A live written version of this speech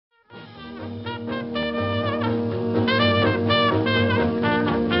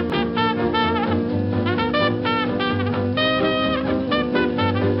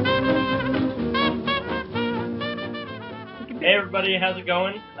everybody, how's it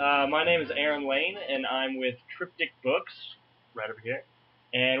going? My name is Aaron Lane, and I'm with Triptych Books, right over here.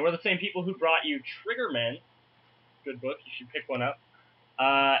 And we're the same people who brought you Triggermen. Good book, you should pick one up.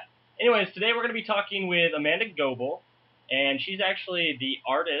 Anyways, today we're going to be talking with Amanda Goebel, and she's actually the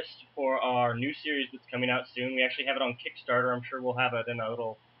artist for our new series that's coming out soon. We actually have it on Kickstarter. I'm sure we'll have it in a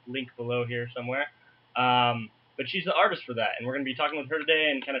little link below here somewhere. But she's the artist for that, and we're going to be talking with her today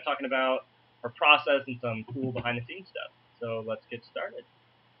and kind of talking about her process and some cool behind-the-scenes stuff. So let's get started.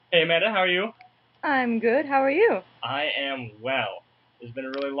 Hey Amanda, how are you? I'm good. How are you? I am well. It's been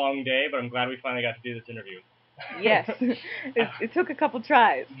a really long day, but I'm glad we finally got to do this interview. Yes. it took a couple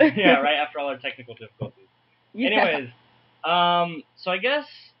tries. Yeah, right after all our technical difficulties. Yeah. Anyways, so I guess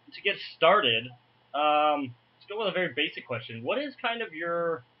to get started, let's go with a very basic question. What is kind of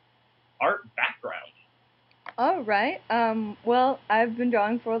your art background? All right. Well, I've been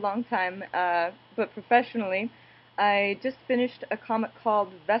drawing for a long time, but professionally, I just finished a comic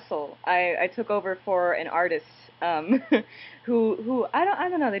called Vessel. I took over for an artist who I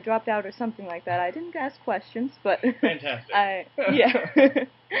don't know, they dropped out or something like that. I didn't ask questions, but Fantastic. Yeah.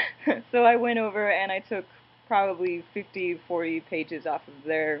 So I went over and I took probably 50, 40 pages off of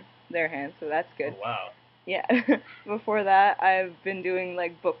their hands, so that's good. Oh, wow. Yeah. Before that, I've been doing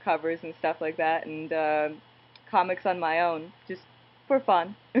like book covers and stuff like that, and comics on my own, just for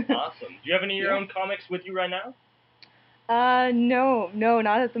fun. Awesome. Do you have any of your own comics with you right now? No,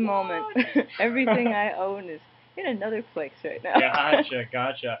 not at the moment. What? Everything I own is in another place right now.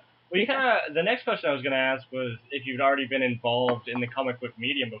 Gotcha. Well, the next question I was going to ask was if you'd already been involved in the comic book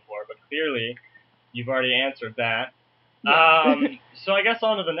medium before, but clearly you've already answered that. Yeah. So I guess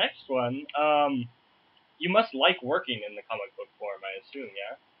on to the next one. You must like working in the comic book form, I assume,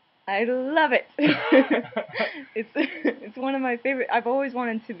 yeah? I love it. It's one of my favorite. I've always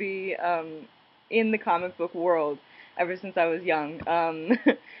wanted to be in the comic book world ever since I was young.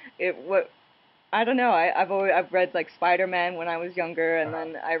 I don't know. I've read like Spider-Man when I was younger, and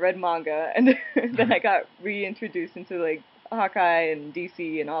then I read manga, and then I got reintroduced into like Hawkeye and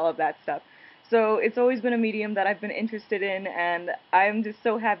DC and all of that stuff. So it's always been a medium that I've been interested in, and I'm just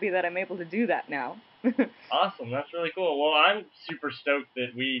so happy that I'm able to do that now. Awesome, that's really cool. Well, I'm super stoked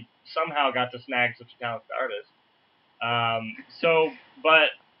that we somehow got to snag such a talented artist. But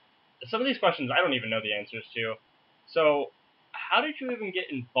some of these questions I don't even know the answers to. So, how did you even get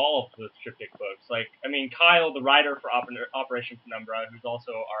involved with Triptych Books? Like, I mean, Kyle, the writer for Operation Penumbra, who's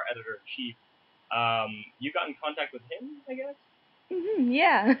also our editor-in-chief, you got in contact with him, I guess?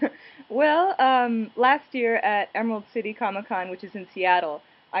 Yeah. Well, last year at Emerald City Comic-Con, which is in Seattle,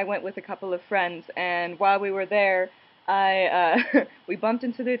 I went with a couple of friends, and while we were there, we bumped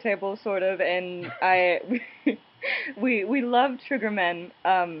into their table, sort of, and we loved Triggermen.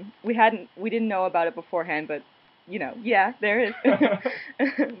 We didn't know about it beforehand, but yeah, there is.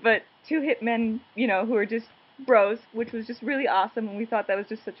 But two hitmen, who are just bros, which was just really awesome, and we thought that was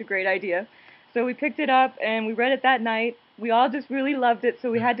just such a great idea. So we picked it up, and we read it that night. We all just really loved it,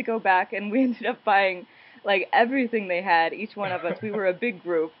 so we had to go back, and we ended up buying like everything they had, each one of us. We were a big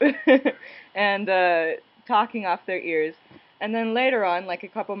group, and talking off their ears. And then later on, like a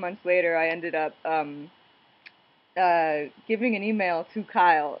couple months later, I ended up giving an email to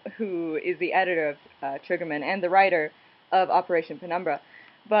Kyle, who is the editor of Triggerman and the writer of Operation Penumbra.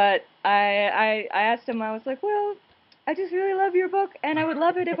 But I asked him, I was like, well, I just really love your book, and I would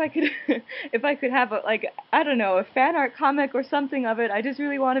love it if I could if I could have a fan art comic or something of it. I just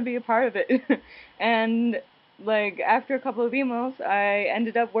really want to be a part of it. And like after a couple of emails, I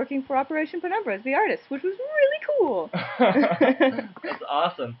ended up working for Operation Penumbra as the artist, which was really cool. That's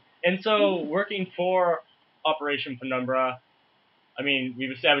awesome. And so working for Operation Penumbra, I mean, we've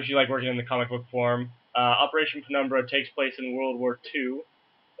established you like working in the comic book form. Operation Penumbra takes place in World War II.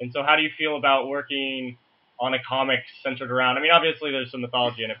 And so how do you feel about working on a comic centered around, I mean, obviously there's some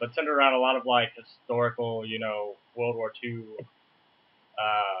mythology in it, but centered around a lot of like historical, World War II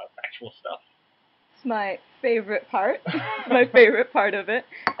factual stuff? It's my favorite part. My favorite part of it.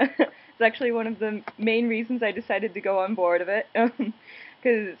 It's actually one of the main reasons I decided to go on board of it.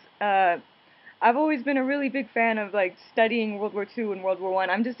 Because I've always been a really big fan of like studying World War II and World War I.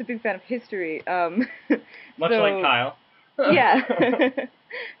 I'm just a big fan of history. Much like Kyle. Yeah.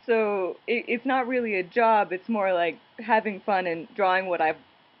 So it's not really a job. It's more like having fun and drawing what I've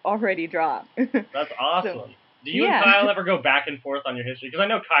already drawn. That's awesome. So, do you and Kyle ever go back and forth on your history? Because I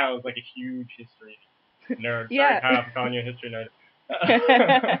know Kyle is like a huge history nerd. Yeah. Sorry, Kyle, for calling you a history nerd.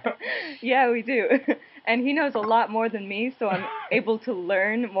 Yeah, we do. And he knows a lot more than me, so I'm able to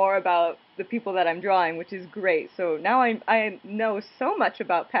learn more about the people that I'm drawing, which is great. So now I know so much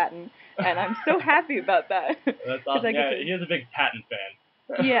about Patton and I'm so happy about that. That's awesome. Yeah, he is a big patent fan.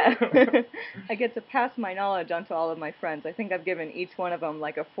 Yeah. I get to pass my knowledge onto all of my friends. I think I've given each one of them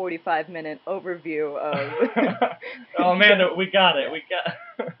like a 45-minute overview of... Oh, Amanda, we got it.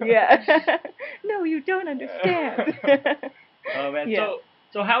 Yeah. No, you don't understand. Oh, man. Yeah.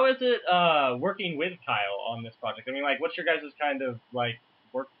 So how is it working with Kyle on this project? I mean, like, what's your guys' kind of, like,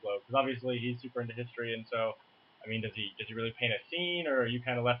 workflow? Because obviously he's super into history, and so, I mean, does he really paint a scene, or are you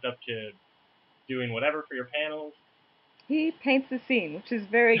kind of left up to doing whatever for your panels? He paints the scene, which is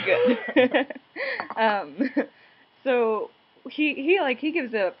very good. So he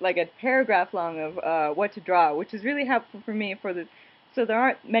gives a paragraph long of what to draw, which is really helpful for me so there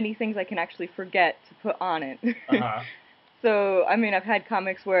aren't many things I can actually forget to put on it. Uh-huh. So I mean, I've had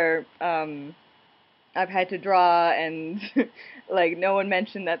comics where I've had to draw and like no one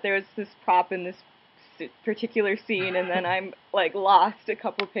mentioned that there's this prop in this particular scene, and then I'm like lost a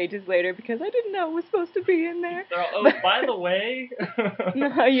couple pages later because I didn't know it was supposed to be in there. By the way.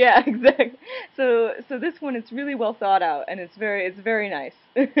 No, yeah, exactly. So this one, it's really well thought out, and it's very nice.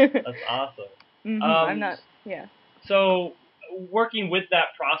 That's awesome. I'm not, yeah. So working with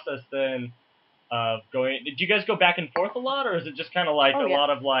that process then, did you guys go back and forth a lot, or is it just kind of like lot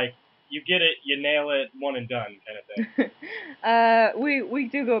of like, you get it, you nail it, one and done kind of thing? We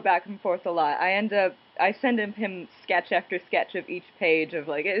do go back and forth a lot. I send him sketch after sketch of each page of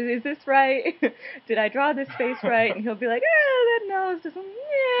like, is this right? Did I draw this face right? And he'll be like, that nose doesn't,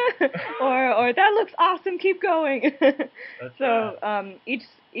 yeah, or that looks awesome, keep going. So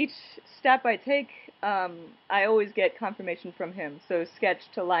each step I take, I always get confirmation from him. So sketch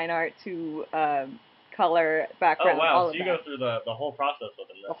to line art to color, background, all of that. So you go through the whole process with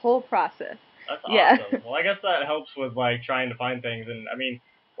him then. The whole process. That's awesome. Yeah. Well, I guess that helps with like trying to find things, and I mean,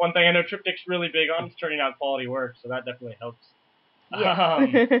 one thing I know Triptych's really big on is turning out quality work, so that definitely helps. Yeah.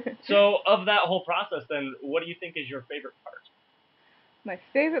 So of that whole process then, what do you think is your favorite part? My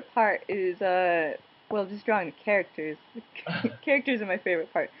favorite part is just drawing the characters. Characters are my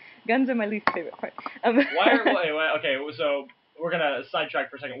favorite part. Guns are my least favorite part. Okay, so we're gonna sidetrack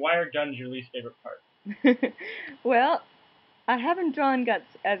for a second. Why are guns your least favorite part? Well, I haven't drawn guns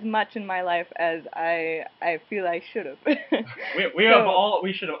as much in my life as I feel I should have. we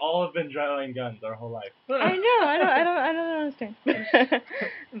should have all have been drawing guns our whole life. I know. I don't understand.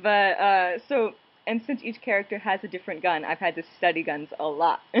 But and since each character has a different gun, I've had to study guns a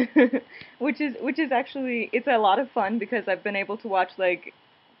lot, which is actually, it's a lot of fun because I've been able to watch like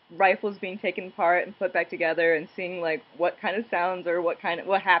rifles being taken apart and put back together and seeing like what kind of sounds or what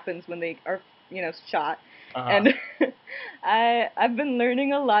happens when they are shot. Uh-huh. And I've been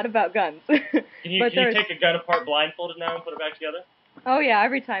learning a lot about guns. Can you take a gun apart blindfolded now and put it back together? Oh yeah,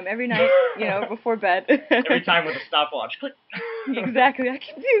 every night, before bed. Every time with a stopwatch. Click. Exactly, I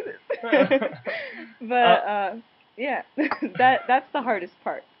can do this. But yeah, that's the hardest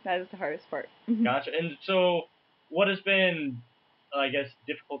part. That is the hardest part. Gotcha. And so, what has been, I guess,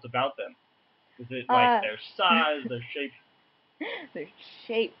 difficult about them? Is it like their size, their shape? Their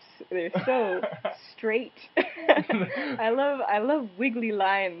shapes. They're so straight. I love wiggly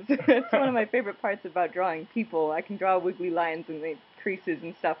lines. That's one of my favorite parts about drawing people. I can draw wiggly lines and the creases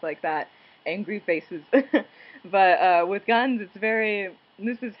and stuff like that. Angry faces. But with guns,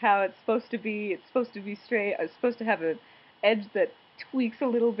 this is how it's supposed to be. It's supposed to be straight. It's supposed to have an edge that tweaks a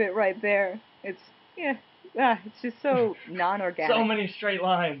little bit right there. It's just so non-organic. So many straight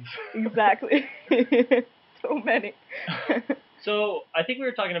lines. Exactly. So many. So, I think we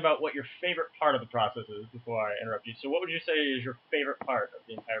were talking about what your favorite part of the process is before I interrupt you. So, what would you say is your favorite part of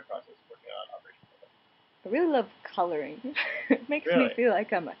the entire process of working on Operation Penumbra? I really love coloring. It makes me feel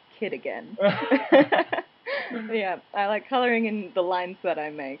like I'm a kid again. Yeah, I like coloring in the lines that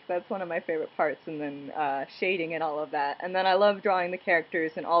I make. That's one of my favorite parts, and then shading and all of that. And then I love drawing the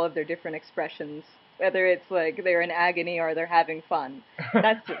characters and all of their different expressions, whether it's like they're in agony or they're having fun.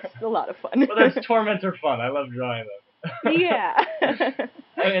 That's just a lot of fun. Well, there's torment or fun. I love drawing them. Yeah.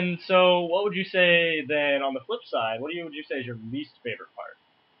 And so, what would you say then on the flip side? What would you say is your least favorite part?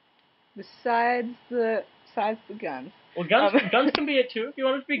 Besides the guns. Well, guns can be it too. If you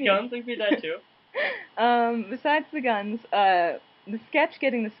want it to be guns, they can be that too. Besides the guns,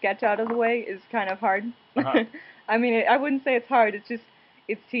 getting the sketch out of the way is kind of hard. Uh-huh. I mean, I wouldn't say it's hard.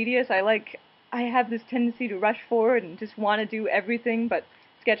 It's tedious. I have this tendency to rush forward and just want to do everything, but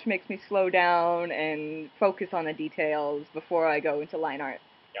sketch makes me slow down and focus on the details before I go into line art.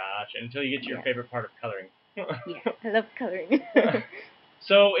 Gotcha. Until you get to your favorite part of coloring. Yeah, I love coloring.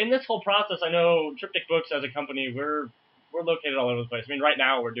 So in this whole process, I know Triptych Books as a company, we're located all over the place. I mean, right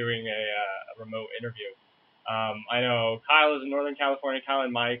now we're doing a remote interview. I know Kyle is in Northern California. Kyle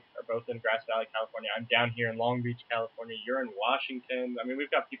and Mike are both in Grass Valley, California. I'm down here in Long Beach, California. You're in Washington. I mean,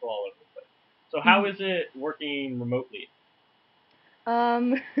 we've got people all over the place. So how is it working remotely?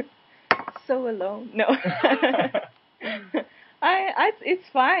 So alone. No. It's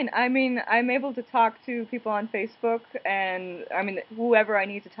fine. I mean, I'm able to talk to people on Facebook, and I mean, whoever I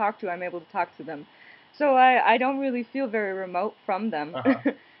need to talk to, I'm able to talk to them. So I don't really feel very remote from them.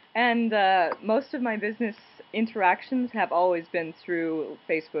 Uh-huh. And most of my business interactions have always been through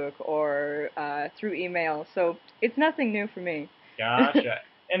Facebook or through email. So it's nothing new for me. Gotcha.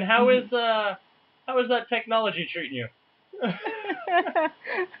 And how is that technology treating you?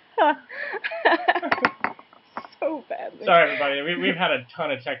 So badly. Sorry, everybody. We've had a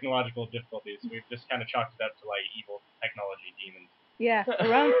ton of technological difficulties. We've just kind of chalked it up to like evil technology demons. Yeah,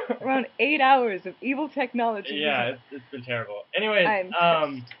 around 8 hours of evil technology. Yeah, it's been terrible. Anyways,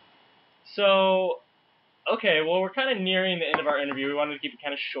 I'm so okay, well we're kind of nearing the end of our interview. We wanted to keep it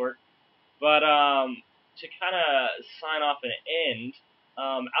kind of short, but to kind of sign off and end,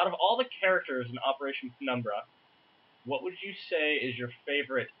 out of all the characters in Operation Penumbra, what would you say is your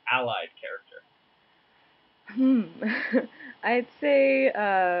favorite allied character? I'd say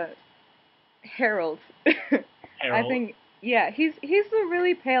Harold. Harold? I think, yeah, he's the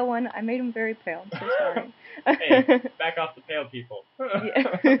really pale one. I made him very pale. I'm so sorry. Hey, back off the pale people.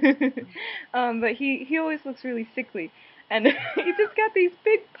 Yeah. But he always looks really sickly, and he just got these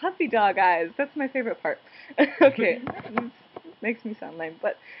big puppy dog eyes. That's my favorite part. Okay, this makes me sound lame,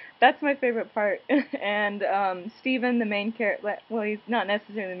 but that's my favorite part. And Steven, the main character. Well, he's not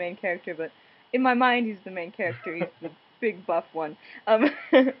necessarily the main character, but in my mind, he's the main character. He's the big buff one.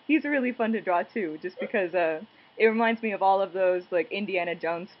 He's really fun to draw too, just because it reminds me of all of those like Indiana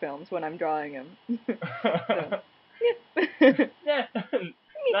Jones films when I'm drawing him. So, yeah. Yeah,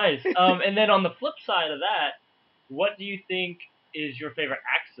 nice. And then on the flip side of that, what do you think is your favorite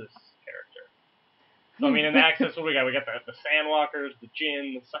Axis character? So I mean, in the Axis, what we got? We got the Sandwalkers, the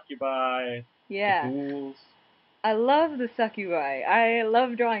Jinn, the Succubi, Yeah. the Ghouls. I love the Succubi. I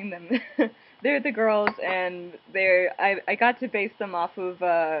love drawing them. They're the girls, and I got to base them off of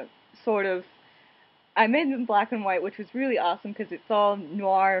sort of. I made them black and white, which was really awesome because it's all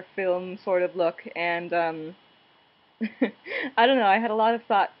noir film sort of look, and I don't know. I had a lot of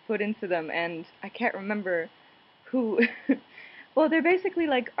thought put into them, and I can't remember who. Well, they're basically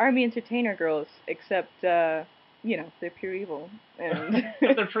like army entertainer girls, except you know, they're pure evil, and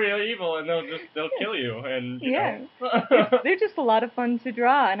They're pretty evil, and they'll kill you, and you yeah, know. they're just a lot of fun to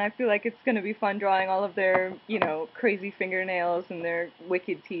draw, and I feel like it's gonna be fun drawing all of their, you know, crazy fingernails and their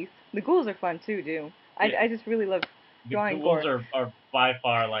wicked teeth. The ghouls are fun too, dude. I just really love drawing The ghouls gore. are by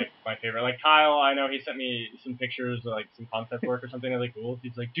far like my favorite. Like Kyle, I know he sent me some pictures of like some concept work or something of the ghouls.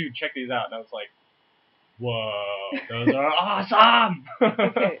 He's like, dude, check these out, and I was like, whoa, those are awesome.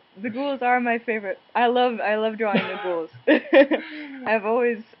 Okay, the ghouls are my favorite. I love drawing the ghouls. I've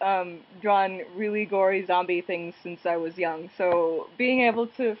always drawn really gory zombie things since I was young, so being able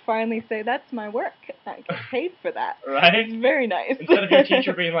to finally say that's my work, I get paid for that. Right? It's very nice. Instead of your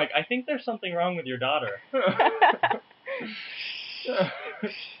teacher being like, I think there's something wrong with your daughter.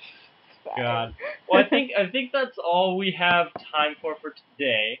 God. Well, I think that's all we have time for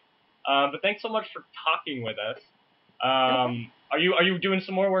today. But thanks so much for talking with us. Are you doing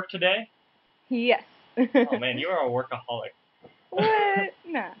some more work today? Yes. Oh man, you are a workaholic. What?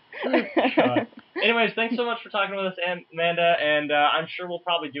 Nah. God. Anyways, thanks so much for talking with us, Amanda, and I'm sure we'll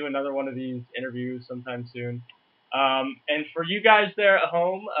probably do another one of these interviews sometime soon. And for you guys there at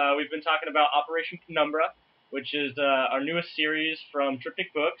home, we've been talking about Operation Penumbra, which is our newest series from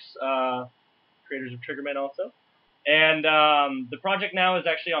Triptych Books, creators of Triggermen also. And the project now is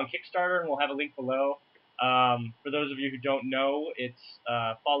actually on Kickstarter, and we'll have a link below. For those of you who don't know, it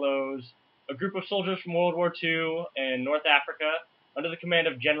follows a group of soldiers from World War II in North Africa under the command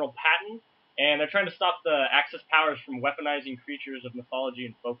of General Patton, and they're trying to stop the Axis powers from weaponizing creatures of mythology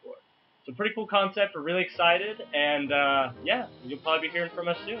and folklore. So pretty cool concept. We're really excited, and yeah, you'll probably be hearing from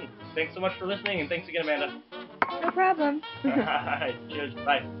us soon. Thanks so much for listening, and thanks again, Amanda. No problem. All right, cheers.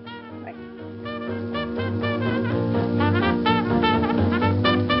 Bye. Bye.